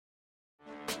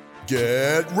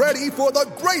Get ready for the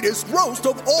greatest roast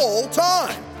of all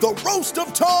time, the Roast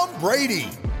of Tom Brady,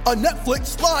 a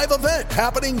Netflix live event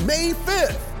happening May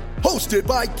 5th. Hosted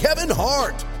by Kevin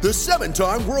Hart, the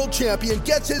 7-time world champion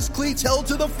gets his cleats held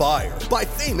to the fire by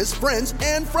famous friends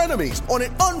and frenemies on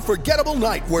an unforgettable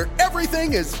night where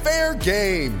everything is fair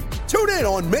game. Tune in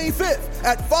on May 5th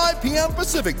at 5 p.m.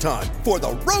 Pacific time for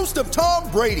the Roast of Tom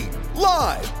Brady,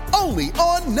 live only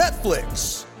on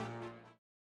Netflix.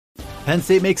 Penn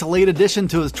State makes a late addition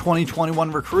to his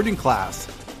 2021 recruiting class.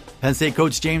 Penn State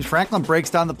coach James Franklin breaks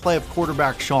down the play of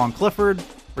quarterback Sean Clifford.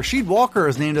 Rasheed Walker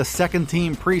is named a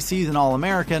second-team preseason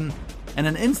All-American, and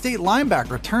an in-state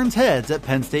linebacker turns heads at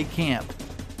Penn State camp.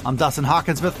 I'm Dustin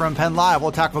Hawkinsmith from Penn Live.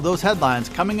 We'll tackle those headlines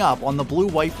coming up on the Blue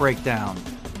White Breakdown.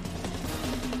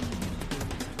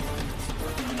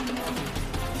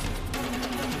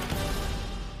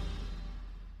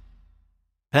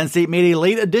 Penn State made a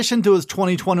late addition to his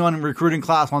 2021 recruiting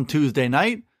class on Tuesday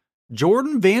night.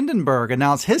 Jordan Vandenberg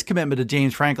announced his commitment to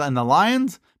James Franklin and the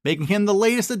Lions, making him the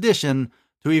latest addition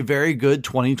to a very good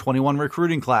 2021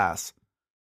 recruiting class.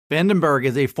 Vandenberg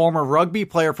is a former rugby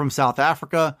player from South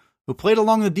Africa who played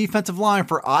along the defensive line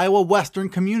for Iowa Western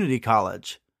Community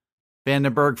College.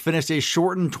 Vandenberg finished a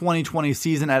shortened 2020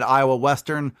 season at Iowa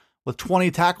Western with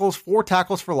 20 tackles, 4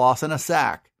 tackles for loss, and a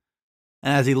sack.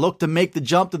 And as he looked to make the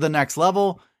jump to the next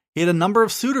level, he had a number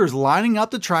of suitors lining up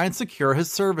to try and secure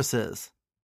his services.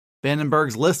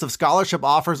 Vandenberg's list of scholarship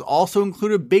offers also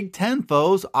included Big Ten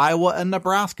foes Iowa and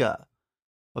Nebraska.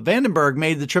 But Vandenberg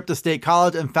made the trip to State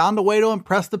College and found a way to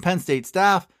impress the Penn State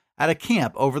staff at a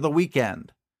camp over the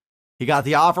weekend. He got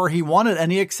the offer he wanted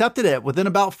and he accepted it within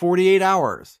about 48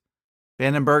 hours.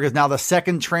 Vandenberg is now the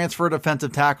second transfer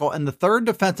defensive tackle and the third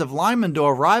defensive lineman to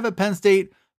arrive at Penn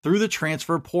State through the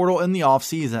transfer portal in the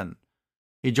offseason.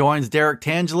 He joins Derek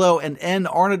Tangelo and N.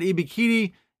 Arnold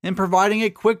Ibikiti in providing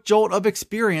a quick jolt of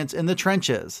experience in the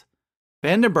trenches.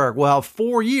 Vandenberg will have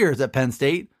 4 years at Penn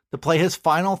State to play his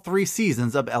final 3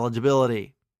 seasons of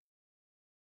eligibility.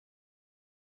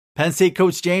 Penn State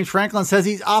coach James Franklin says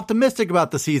he's optimistic about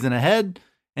the season ahead,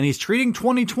 and he's treating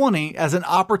 2020 as an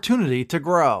opportunity to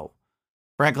grow.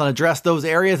 Franklin addressed those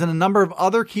areas and a number of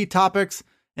other key topics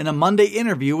in a Monday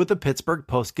interview with the Pittsburgh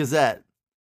Post-Gazette.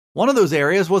 One of those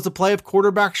areas was the play of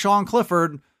quarterback Sean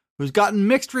Clifford, who's gotten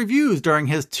mixed reviews during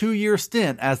his 2-year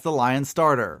stint as the Lions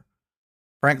starter.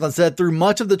 Franklin said through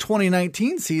much of the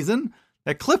 2019 season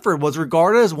that Clifford was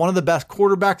regarded as one of the best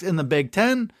quarterbacks in the Big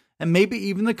Ten and maybe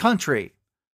even the country.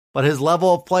 But his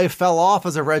level of play fell off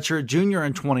as a redshirt junior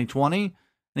in 2020, and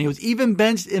he was even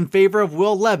benched in favor of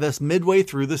Will Levis midway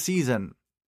through the season.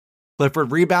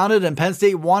 Clifford rebounded and Penn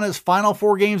State won his final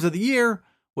 4 games of the year,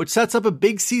 which sets up a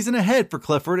big season ahead for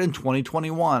Clifford in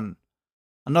 2021.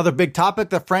 Another big topic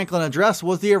that Franklin addressed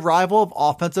was the arrival of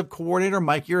offensive coordinator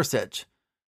Mike Yurcich.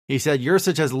 He said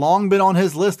Yurcich has long been on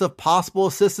his list of possible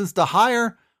assistants to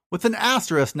hire, with an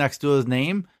asterisk next to his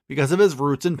name because of his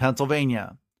roots in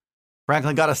Pennsylvania.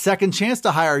 Franklin got a second chance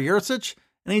to hire Yurcich,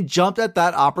 and he jumped at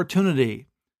that opportunity.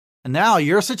 And now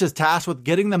Yurcich is tasked with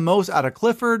getting the most out of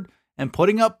Clifford and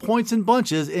putting up points in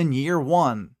bunches in year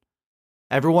 1.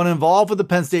 Everyone involved with the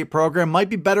Penn State program might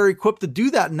be better equipped to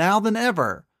do that now than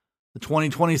ever. The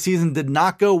 2020 season did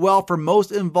not go well for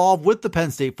most involved with the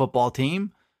Penn State football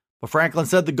team, but Franklin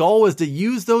said the goal was to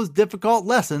use those difficult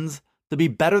lessons to be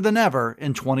better than ever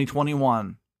in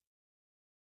 2021.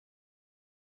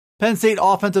 Penn State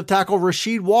offensive tackle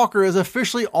Rasheed Walker is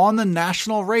officially on the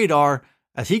national radar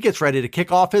as he gets ready to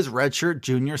kick off his redshirt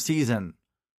junior season.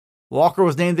 Walker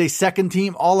was named a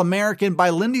second-team All-American by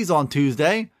Lindy's on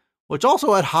Tuesday, which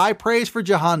also had high praise for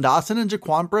Jahan Dotson and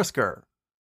Jaquan Brisker.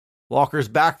 Walker's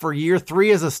back for year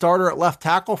 3 as a starter at left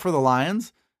tackle for the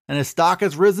Lions, and his stock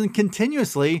has risen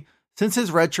continuously since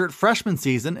his redshirt freshman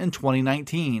season in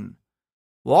 2019.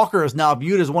 Walker is now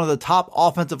viewed as one of the top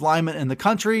offensive linemen in the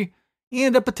country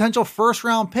and a potential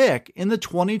first-round pick in the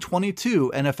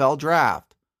 2022 NFL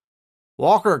Draft.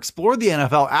 Walker explored the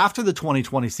NFL after the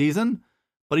 2020 season,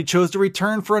 but he chose to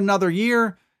return for another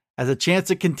year as a chance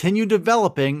to continue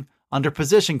developing under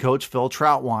position coach Phil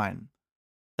Trautwein.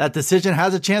 That decision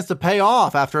has a chance to pay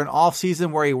off after an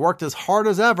offseason where he worked as hard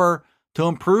as ever to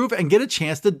improve and get a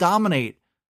chance to dominate.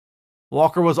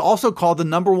 Walker was also called the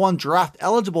number 1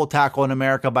 draft-eligible tackle in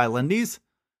America by Lindy's,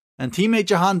 and teammate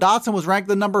Jahan Dotson was ranked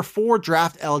the number 4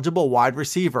 draft-eligible wide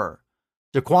receiver.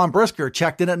 Jaquan Brisker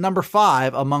checked in at number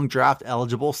 5 among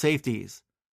draft-eligible safeties.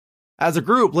 As a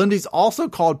group, Lindy's also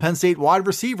called Penn State wide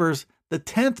receivers the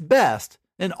 10th best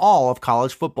in all of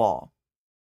college football.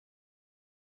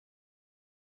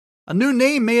 A new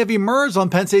name may have emerged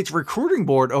on Penn State's recruiting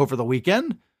board over the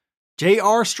weekend.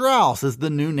 J.R. Strauss is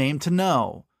the new name to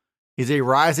know. He's a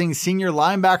rising senior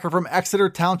linebacker from Exeter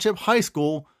Township High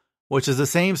School, which is the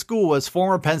same school as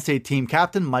former Penn State team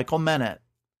captain Michael Menet.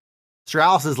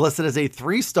 Strauss is listed as a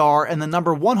 3-star and the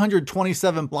number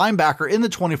 127 linebacker in the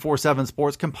 24/7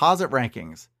 Sports composite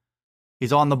rankings.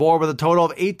 He's on the board with a total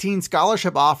of 18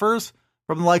 scholarship offers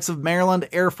from the likes of Maryland,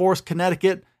 Air Force,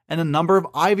 Connecticut, and a number of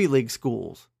Ivy League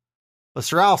schools. But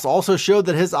Strauss also showed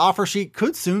that his offer sheet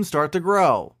could soon start to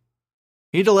grow.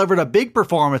 He delivered a big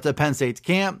performance at Penn State's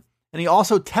camp, and he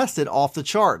also tested off the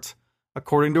charts,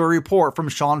 according to a report from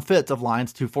Sean Fitz of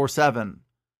Lions 247.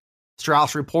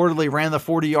 Strauss reportedly ran the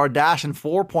 40-yard dash in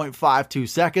 4.52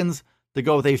 seconds to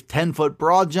go with a 10-foot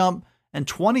broad jump and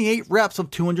 28 reps of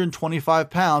 225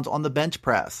 pounds on the bench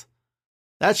press.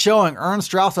 That showing earned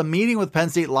Strauss a meeting with Penn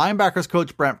State linebackers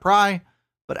coach Brent Pry,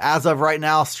 but as of right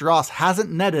now, Strauss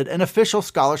hasn't netted an official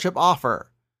scholarship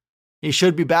offer. He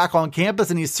should be back on campus,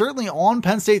 and he's certainly on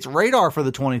Penn State's radar for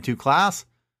the 22 class.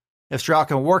 If Strauss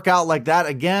can work out like that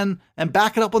again and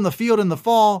back it up on the field in the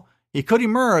fall, he could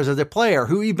emerge as a player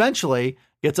who eventually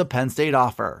gets a Penn State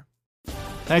offer.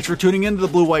 Thanks for tuning in to the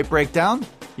Blue White Breakdown.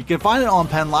 You can find it on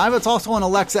Penn Live. It's also on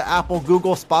Alexa, Apple,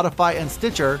 Google, Spotify, and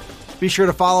Stitcher. Be sure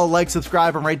to follow, like,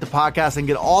 subscribe, and rate the podcast and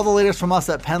get all the latest from us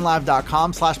at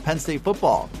PennLive.com/Penn State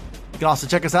Football. You can also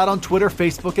check us out on Twitter,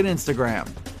 Facebook, and Instagram.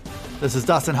 This is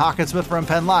Dustin Hockensmith from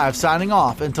Penn Live signing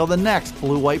off until the next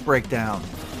Blue White Breakdown.